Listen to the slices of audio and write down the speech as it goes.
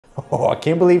Oh, I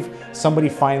can't believe somebody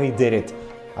finally did it.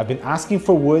 I've been asking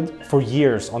for wood for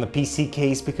years on the PC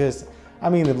case because, I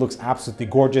mean, it looks absolutely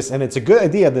gorgeous, and it's a good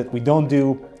idea that we don't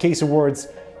do case awards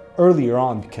earlier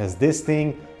on because this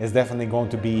thing is definitely going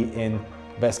to be in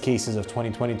best cases of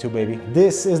 2022, baby.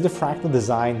 This is the Fractal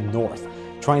Design NORTH,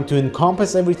 trying to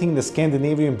encompass everything the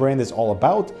Scandinavian brand is all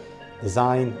about: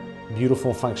 design,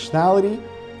 beautiful functionality,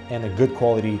 and a good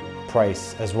quality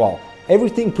price as well.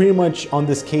 Everything pretty much on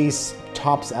this case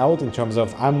tops out in terms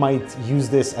of I might use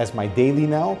this as my daily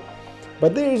now,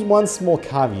 but there is one small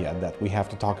caveat that we have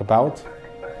to talk about,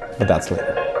 but that's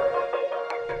later.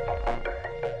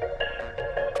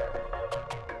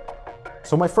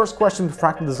 So my first question to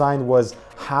Fractal Design was,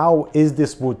 how is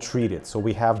this wood treated? So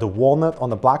we have the walnut on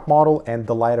the black model and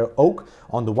the lighter oak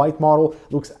on the white model.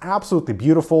 Looks absolutely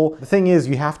beautiful. The thing is,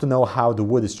 you have to know how the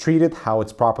wood is treated, how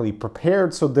it's properly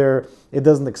prepared so it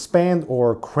doesn't expand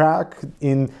or crack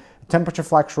in temperature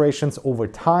fluctuations over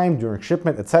time during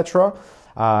shipment, etc.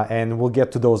 And we'll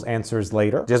get to those answers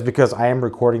later, just because I am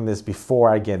recording this before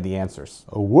I get the answers.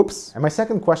 Oh, whoops. And my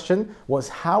second question was,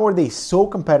 how are they so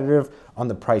competitive on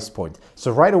the price point?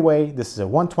 So right away, this is a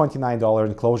 $129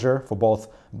 enclosure for both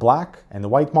black and the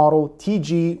white model,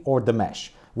 TG or the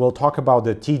mesh. We'll talk about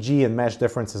the TG and mesh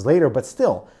differences later, but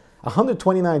still,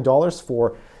 $129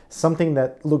 for something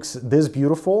that looks this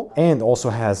beautiful and also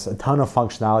has a ton of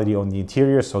functionality on the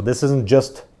interior. So this isn't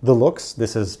just the looks,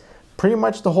 this is pretty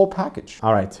much the whole package.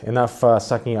 All right, enough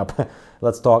sucking up.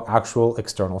 Let's talk actual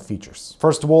external features.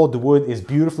 First of all, the wood is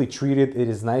beautifully treated. It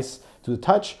is nice to the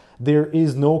touch. There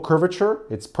is no curvature.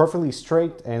 It's perfectly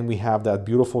straight, and we have that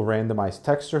beautiful randomized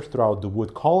texture throughout the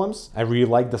wood columns. I really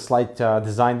like the slight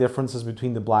design differences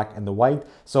between the black and the white.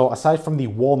 So aside from the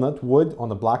walnut wood on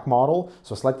the black model,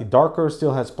 so slightly darker,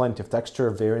 still has plenty of texture,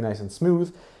 very nice and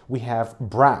smooth. We have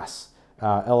brass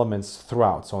elements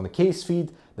throughout. So on the case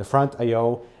feed, the front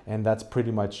IO, and that's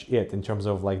pretty much it in terms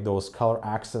of like those color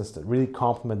accents that really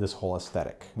complement this whole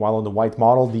aesthetic. While on the white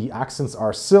model, the accents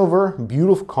are silver,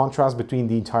 beautiful contrast between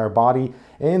the entire body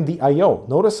and the IO.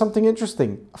 Notice something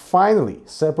interesting. Finally,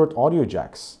 separate audio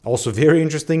jacks. Also very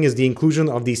interesting is the inclusion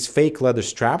of these fake leather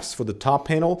straps for the top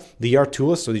panel. They are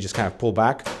toolless, so they just kind of pull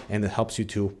back and it helps you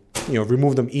to,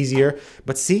 remove them easier.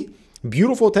 But see,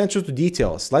 beautiful attention to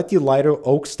detail, slightly lighter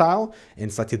oak style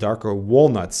and slightly darker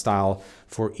walnut style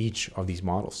for each of these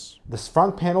models. This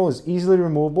front panel is easily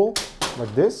removable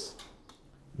like this.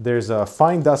 There's a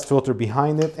fine dust filter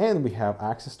behind it, and we have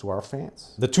access to our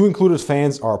fans. The two included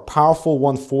fans are powerful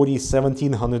 140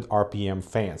 1700 RPM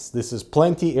fans. This is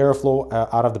plenty airflow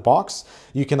out of the box.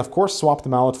 You can of course swap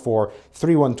them out for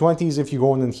 3 120s if you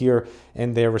go in here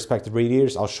and their respective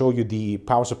radiators. I'll show you the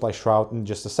power supply shroud in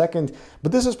just a second,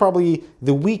 but this is probably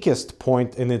the weakest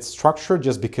point in its structure,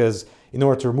 just because in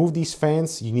order to remove these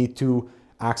fans, you need to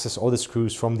access all the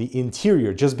screws from the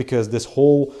interior, just because this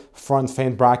whole front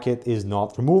fan bracket is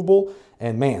not removable.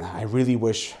 And man, I really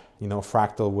wish,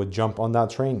 Fractal would jump on that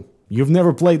train. You've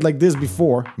never played like this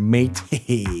before, mate.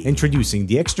 Introducing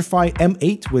the Xtrfy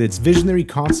M8 with its visionary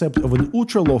concept of an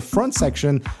ultra-low front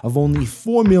section of only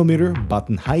 4mm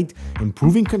button height,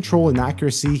 improving control and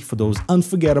accuracy for those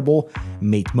unforgettable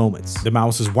mate moments. The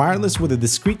mouse is wireless with a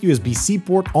discrete USB-C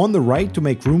port on the right to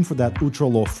make room for that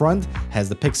ultra-low front, has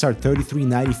the Pixar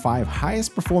 3395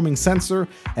 highest performing sensor,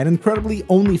 and incredibly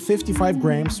only 55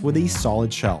 grams with a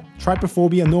solid shell.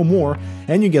 Trypophobia no more,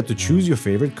 and you get to choose your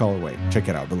favorite colorway. Check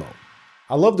it out below.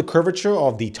 I love the curvature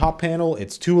of the top panel.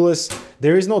 It's toolless.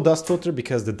 There is no dust filter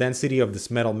because the density of this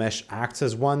metal mesh acts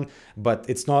as one, but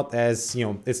it's not as,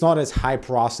 it's not as high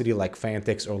porosity like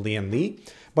Fantix or Lian Li,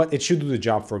 but it should do the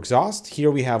job for exhaust. Here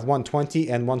we have 120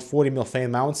 and 140mm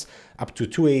fan mounts, up to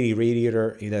 280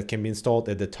 radiator that can be installed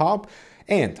at the top.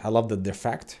 And I love the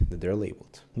fact that they're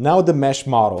labeled. Now the mesh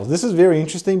models. This is very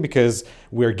interesting because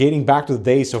we're getting back to the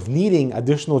days of needing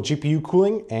additional GPU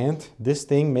cooling, and this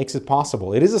thing makes it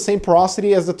possible. It is the same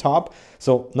porosity as the top,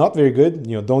 so not very good.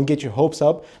 Don't get your hopes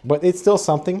up, but it's still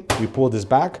something. You pull this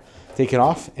back, take it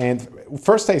off, and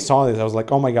first I saw this, I was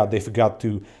like, oh my God, they forgot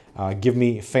to give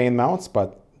me fan mounts,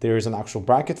 but there is an actual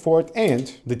bracket for it,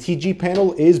 and the TG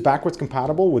panel is backwards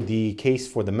compatible with the case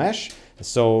for the mesh.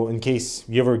 So in case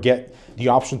you ever get the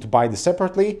option to buy this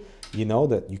separately, you know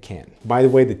that you can. By the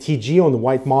way, the TG on the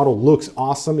white model looks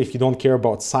awesome. If you don't care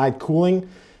about side cooling,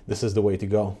 this is the way to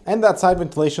go. And that side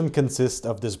ventilation consists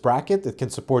of this bracket. It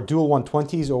can support dual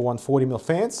 120s or 140mm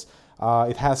fans.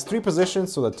 It has 3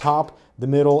 positions, so the top, the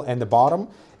middle, and the bottom.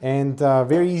 And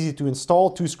very easy to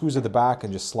install, 2 screws at the back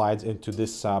and just slides into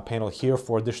this panel here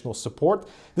for additional support.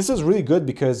 This is really good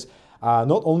because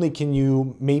not only can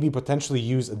you maybe potentially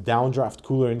use a downdraft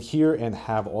cooler in here and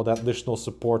have all that additional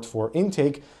support for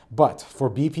intake, but for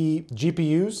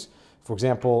GPUs, for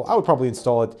example, I would probably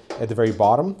install it at the very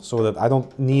bottom so that I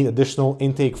don't need additional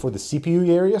intake for the CPU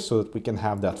area, so that we can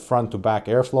have that front to back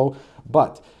airflow,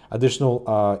 but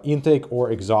additional intake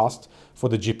or exhaust for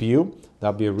the GPU.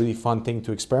 That'd be a really fun thing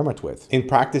to experiment with. In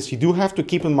practice, you do have to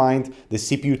keep in mind the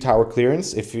CPU tower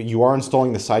clearance if you are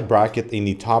installing the side bracket in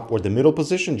the top or the middle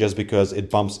position, just because it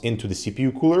bumps into the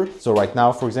CPU cooler. So right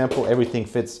now, for example, everything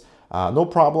fits no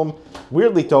problem.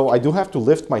 Weirdly though, I do have to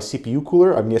lift my CPU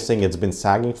cooler. I'm guessing it's been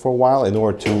sagging for a while in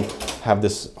order to have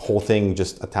this whole thing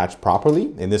just attached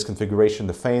properly. In this configuration,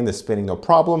 the fan is spinning no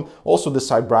problem. Also, the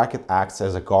side bracket acts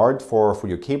as a guard for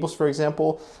your cables, for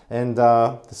example, and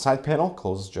the side panel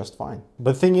closes just fine.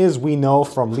 But the thing is, we know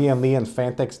from Lee and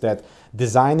Fantex that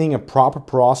designing a proper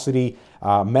porosity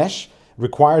mesh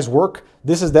requires work.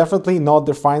 This is definitely not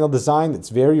their final design. It's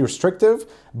very restrictive,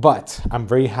 but I'm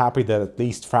very happy that at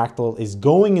least Fractal is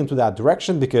going into that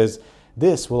direction, because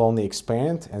this will only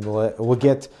expand and we'll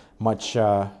get much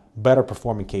better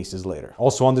performing cases later.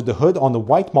 Also, under the hood on the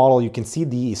white model, you can see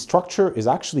the structure is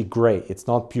actually gray. It's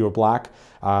not pure black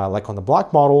like on the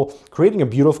black model, creating a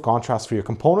beautiful contrast for your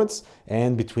components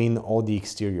and between all the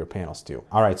exterior panels too.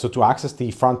 All right, so to access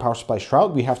the front power supply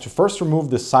shroud, we have to first remove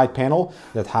the side panel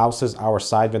that houses our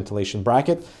side ventilation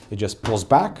bracket. It just pulls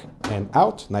back and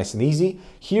out, nice and easy.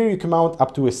 Here you can mount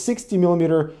up to a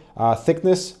 60mm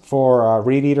thickness for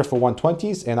radiator for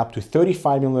 120s and up to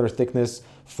 35mm thickness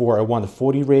for a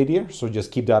 140 radiator, so just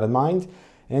keep that in mind.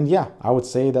 And yeah, I would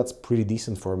say that's pretty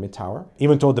decent for a mid-tower.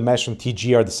 Even though the mesh and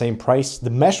TG are the same price, the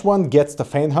mesh one gets the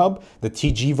fan hub, the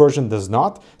TG version does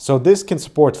not. So this can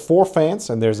support 4 fans,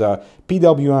 and there's a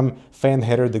PWM fan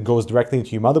header that goes directly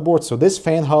into your motherboard. So this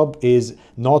fan hub is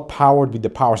not powered with the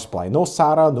power supply. No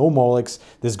SATA, no Molex.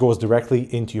 This goes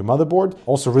directly into your motherboard.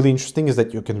 Also really interesting is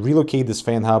that you can relocate this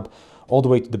fan hub all the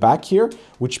way to the back here,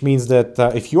 which means that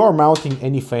if you are mounting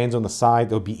any fans on the side,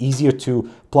 it'll be easier to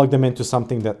plug them into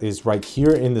something that is right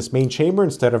here in this main chamber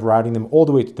instead of routing them all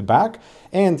the way to the back.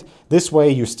 And this way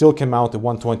you still can mount a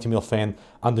 120mm fan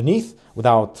underneath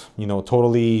without, you know,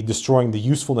 totally destroying the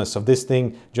usefulness of this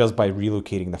thing just by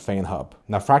relocating the fan hub.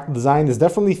 Now, Fractal Design is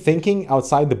definitely thinking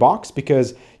outside the box,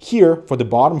 because here for the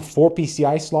bottom 4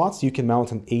 PCI slots, you can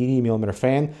mount an 80mm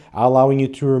fan, allowing you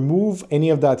to remove any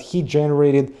of that heat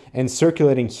generated and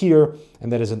circulating here.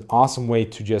 And that is an awesome way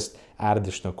to just add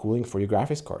additional cooling for your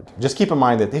graphics card. Just keep in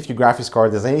mind that if your graphics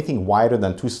card is anything wider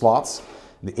than 2 slots,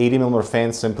 the 80mm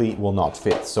fan simply will not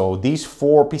fit. So these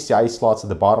 4 PCI slots at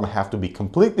the bottom have to be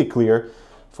completely clear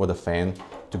for the fan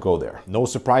to go there. No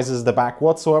surprises at the back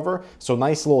whatsoever. So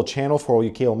nice little channel for all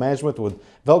your cable management with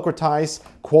Velcro ties,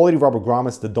 quality rubber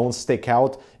grommets that don't stick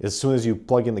out as soon as you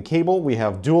plug in the cable. We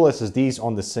have dual SSDs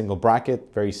on this single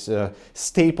bracket, very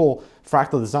staple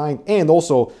Fractal design, and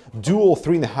also dual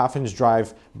 3.5-inch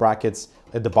drive brackets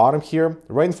at the bottom here,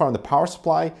 right in front of the power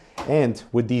supply, and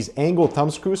with these angled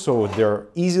thumb screws, so they're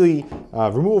easily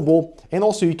removable. And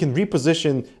also you can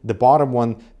reposition the bottom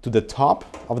one to the top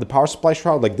of the power supply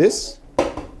shroud like this,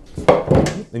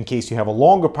 in case you have a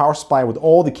longer power supply with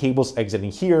all the cables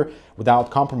exiting here without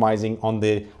compromising on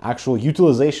the actual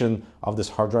utilization of this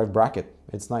hard drive bracket.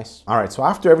 It's nice. All right, so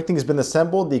after everything has been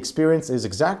assembled, the experience is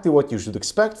exactly what you should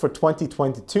expect for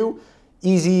 2022.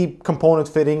 Easy component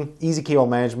fitting, easy cable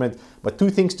management, but 2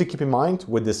 things to keep in mind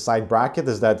with this side bracket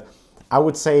is that I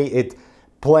would say it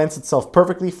blends itself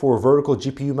perfectly for a vertical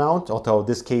GPU mount, although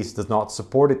this case does not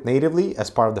support it natively as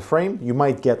part of the frame. You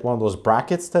might get one of those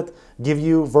brackets that give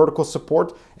you vertical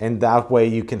support, and that way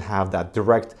you can have that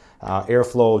direct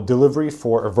airflow delivery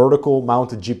for a vertical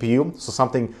mounted GPU, so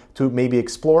something to maybe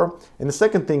explore. And the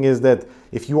second thing is that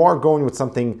if you are going with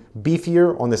something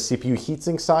beefier on the CPU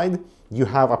heatsink side, you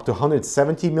have up to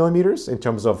 170mm in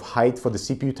terms of height for the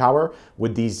CPU tower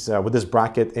with this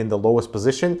bracket in the lowest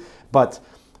position. But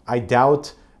I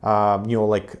doubt, you know,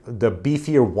 like the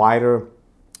beefier, wider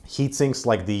heatsinks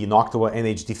like the Noctua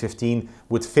NHD15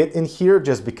 would fit in here,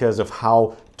 just because of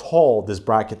how tall this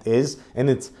bracket is, and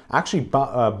it's actually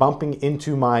bumping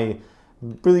into my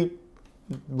really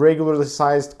regularly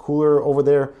sized cooler over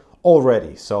there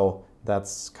already. So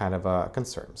that's kind of a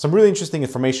concern. Some really interesting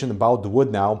information about the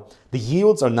wood now. The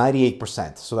yields are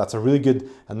 98%, so that's a really good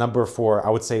number for, I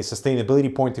would say,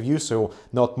 sustainability point of view, so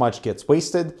not much gets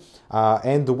wasted.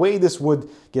 And the way this wood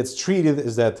gets treated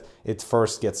is that it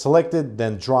first gets selected,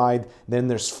 then dried, then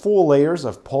there's 4 layers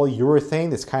of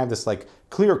polyurethane. It's kind of this like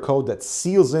clear coat that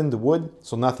seals in the wood,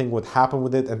 so nothing would happen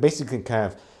with it, and basically kind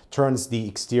of turns the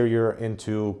exterior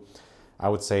into I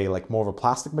would say like more of a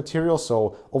plastic material.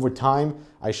 So over time,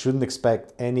 I shouldn't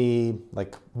expect any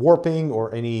like warping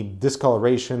or any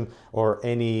discoloration or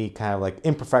any kind of like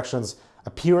imperfections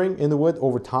appearing in the wood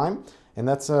over time. And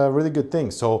that's a really good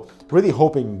thing. So really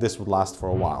hoping this would last for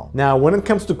a while. Now, when it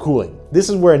comes to cooling, this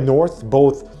is where North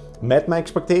both met my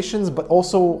expectations, but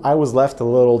also I was left a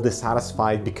little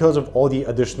dissatisfied because of all the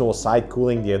additional side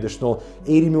cooling, the additional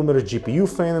 80mm GPU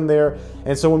fan in there.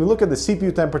 And so when we look at the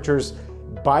CPU temperatures,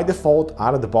 by default,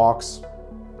 out of the box,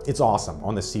 it's awesome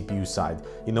on the CPU side.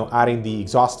 You know, adding the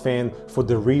exhaust fan for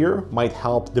the rear might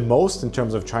help the most in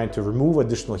terms of trying to remove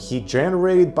additional heat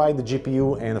generated by the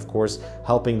GPU and of course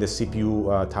helping the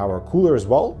CPU tower cooler as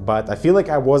well. But I feel like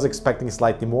I was expecting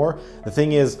slightly more. The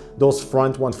thing is, those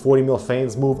front 140mm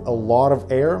fans move a lot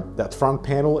of air. That front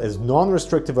panel is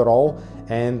non-restrictive at all.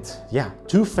 And yeah,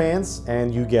 2 fans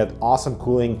and you get awesome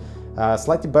cooling,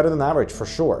 slightly better than average for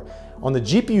sure. On the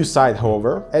GPU side,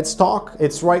 however, at stock,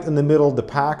 it's right in the middle of the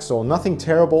pack, so nothing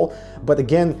terrible. But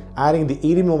again, adding the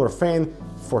 80mm fan,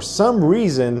 for some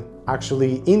reason,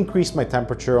 actually increased my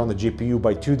temperature on the GPU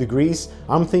by 2 degrees.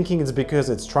 I'm thinking it's because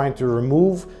it's trying to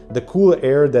remove the cooler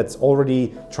air that's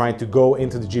already trying to go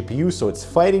into the GPU. So it's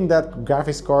fighting that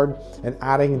graphics card, and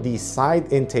adding the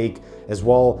side intake as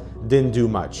well didn't do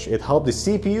much. It helped the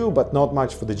CPU, but not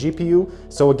much for the GPU.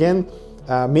 So again,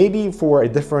 maybe for a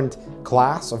different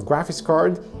class of graphics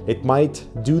card, it might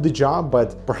do the job,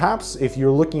 but perhaps if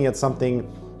you're looking at something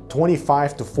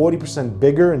 25 to 40%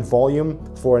 bigger in volume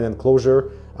for an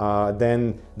enclosure,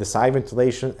 then the side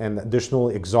ventilation and additional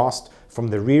exhaust from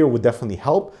the rear would definitely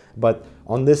help. But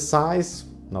on this size,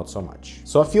 not so much.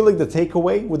 So I feel like the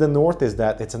takeaway with the North is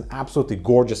that it's an absolutely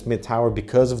gorgeous mid-tower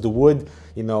because of the wood,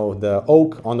 you know, the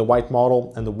oak on the white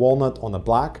model and the walnut on the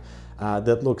black.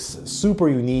 That looks super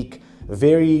unique.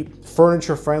 Very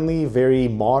furniture friendly, very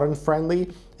modern friendly,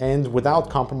 and without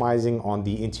compromising on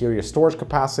the interior storage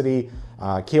capacity,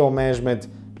 cable management,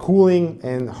 cooling,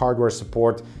 and hardware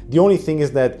support. The only thing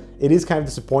is that it is kind of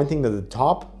disappointing that the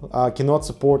top cannot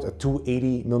support a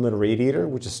 280mm radiator,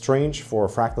 which is strange for a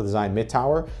Fractal Design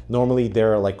mid-tower. Normally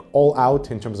they're like all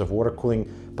out in terms of water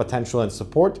cooling potential and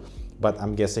support, but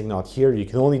I'm guessing not here. You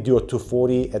can only do a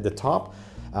 240 at the top,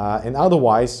 and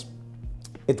otherwise,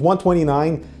 at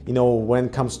 129, you know, when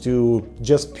it comes to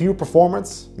just pure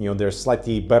performance, you know, there's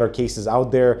slightly better cases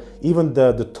out there. Even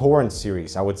the Torrent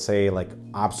series, I would say, like,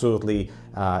 absolutely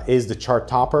is the chart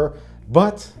topper.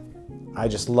 But I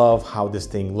just love how this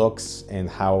thing looks and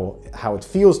how it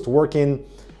feels to work in.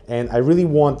 And I really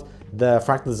want the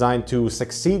Fractal Design to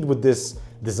succeed with this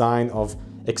design of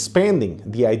expanding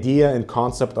the idea and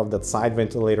concept of that side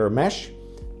ventilator mesh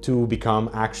to become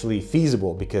actually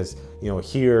feasible, because you know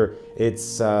here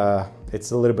it's a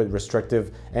little bit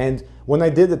restrictive. And when I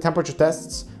did the temperature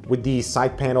tests with the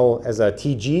side panel as a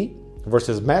TG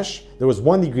versus mesh, there was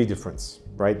 1 degree difference,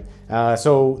 right?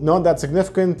 So not that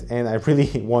significant, and I really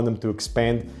want them to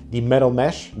expand the metal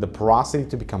mesh, the porosity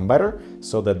to become better,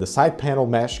 so that the side panel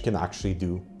mesh can actually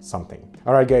do something.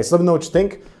 All right, guys, let me know what you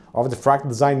think of the Fractal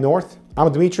Design North.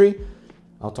 I'm Dmitry.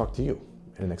 I'll talk to you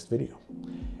in the next video.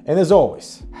 And as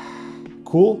always,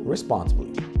 cool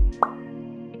responsibly.